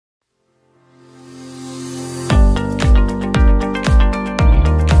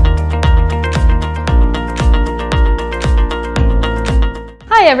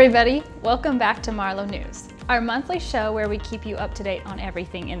everybody, welcome back to Marlow News, our monthly show where we keep you up to date on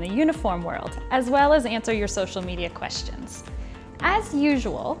everything in the uniform world, as well as answer your social media questions. As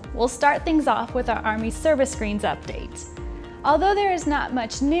usual, we'll start things off with our Army Service Screens update. Although there is not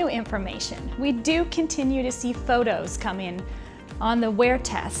much new information, we do continue to see photos come in on the wear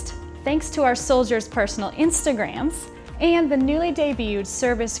test, thanks to our soldiers' personal Instagrams and the newly debuted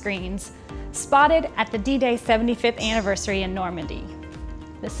service screens spotted at the D-Day 75th anniversary in Normandy.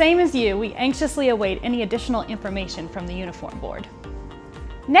 The same as you, we anxiously await any additional information from the Uniform Board.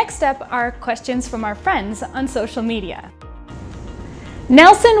 Next up are questions from our friends on social media.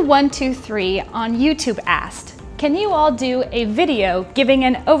 Nelson123 on YouTube asked, can you all do a video giving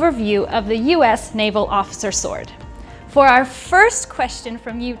an overview of the U.S. Naval Officer Sword? For our first question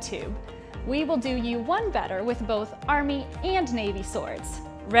from YouTube, we will do you one better with both Army and Navy swords.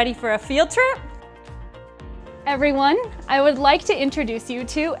 Ready for a field trip? Everyone, I would like to introduce you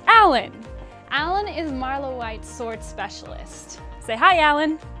to Alan. Alan is Marlow White's sword specialist. Say hi,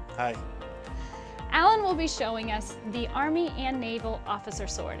 Alan. Hi. Alan will be showing us the Army and Naval Officer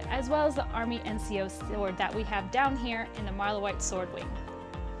Sword, as well as the Army NCO sword that we have down here in the Marlow White Sword Wing.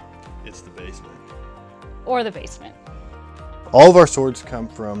 It's the basement. Or the basement. All of our swords come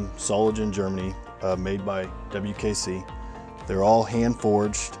from Solingen, Germany, made by WKC. They're all hand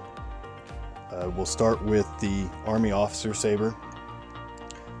forged. We'll start with the Army Officer Saber.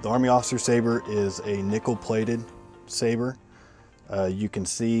 The Army Officer Saber is a nickel-plated saber. You can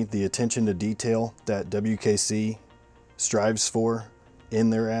see the attention to detail that WKC strives for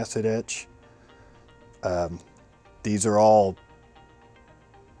in their acid etch. These are all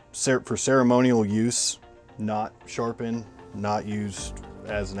for ceremonial use, not sharpened, not used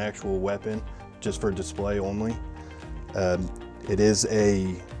as an actual weapon, just for display only. It is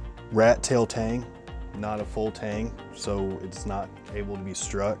a rat tail tang, not a full tang, so it's not able to be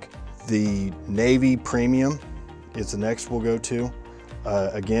struck. The Navy Premium is the next we'll go to.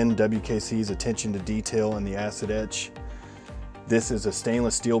 Again, WKC's attention to detail in the acid etch. This is a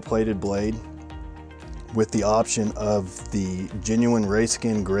stainless steel plated blade with the option of the genuine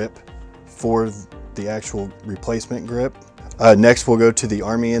rayskin grip for the actual replacement grip. Next we'll go to the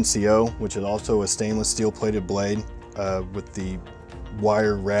Army NCO, which is also a stainless steel plated blade with the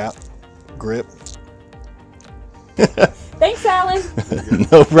wire wrap grip. Thanks, Alan.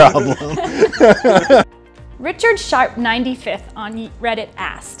 No problem. Richard Sharp 95th on Reddit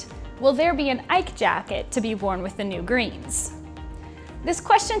asked, will there be an Ike jacket to be worn with the new greens? This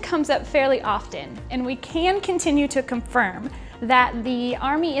question comes up fairly often, and we can continue to confirm that the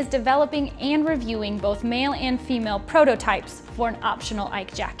Army is developing and reviewing both male and female prototypes for an optional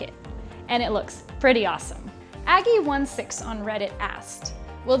Ike jacket, and it looks pretty awesome. Aggie16 on Reddit asked,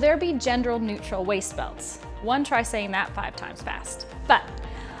 will there be gender-neutral waist belts? One, try saying that 5 times fast. But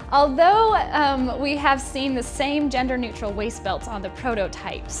although we have seen the same gender-neutral waist belts on the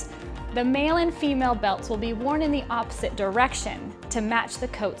prototypes, the male and female belts will be worn in the opposite direction to match the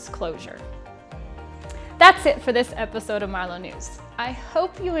coat's closure. That's it for this episode of Marlow News. I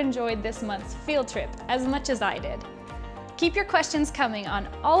hope you enjoyed this month's field trip as much as I did. Keep your questions coming on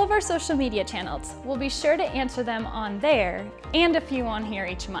all of our social media channels. We'll be sure to answer them on there and a few on here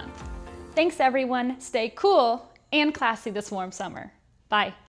each month. Thanks everyone, stay cool and classy this warm summer.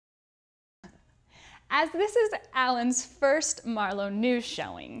 Bye. As this is Alan's first Marlow News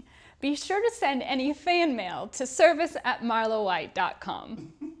showing, be sure to send any fan mail to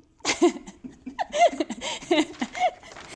service@marlowwhite.com.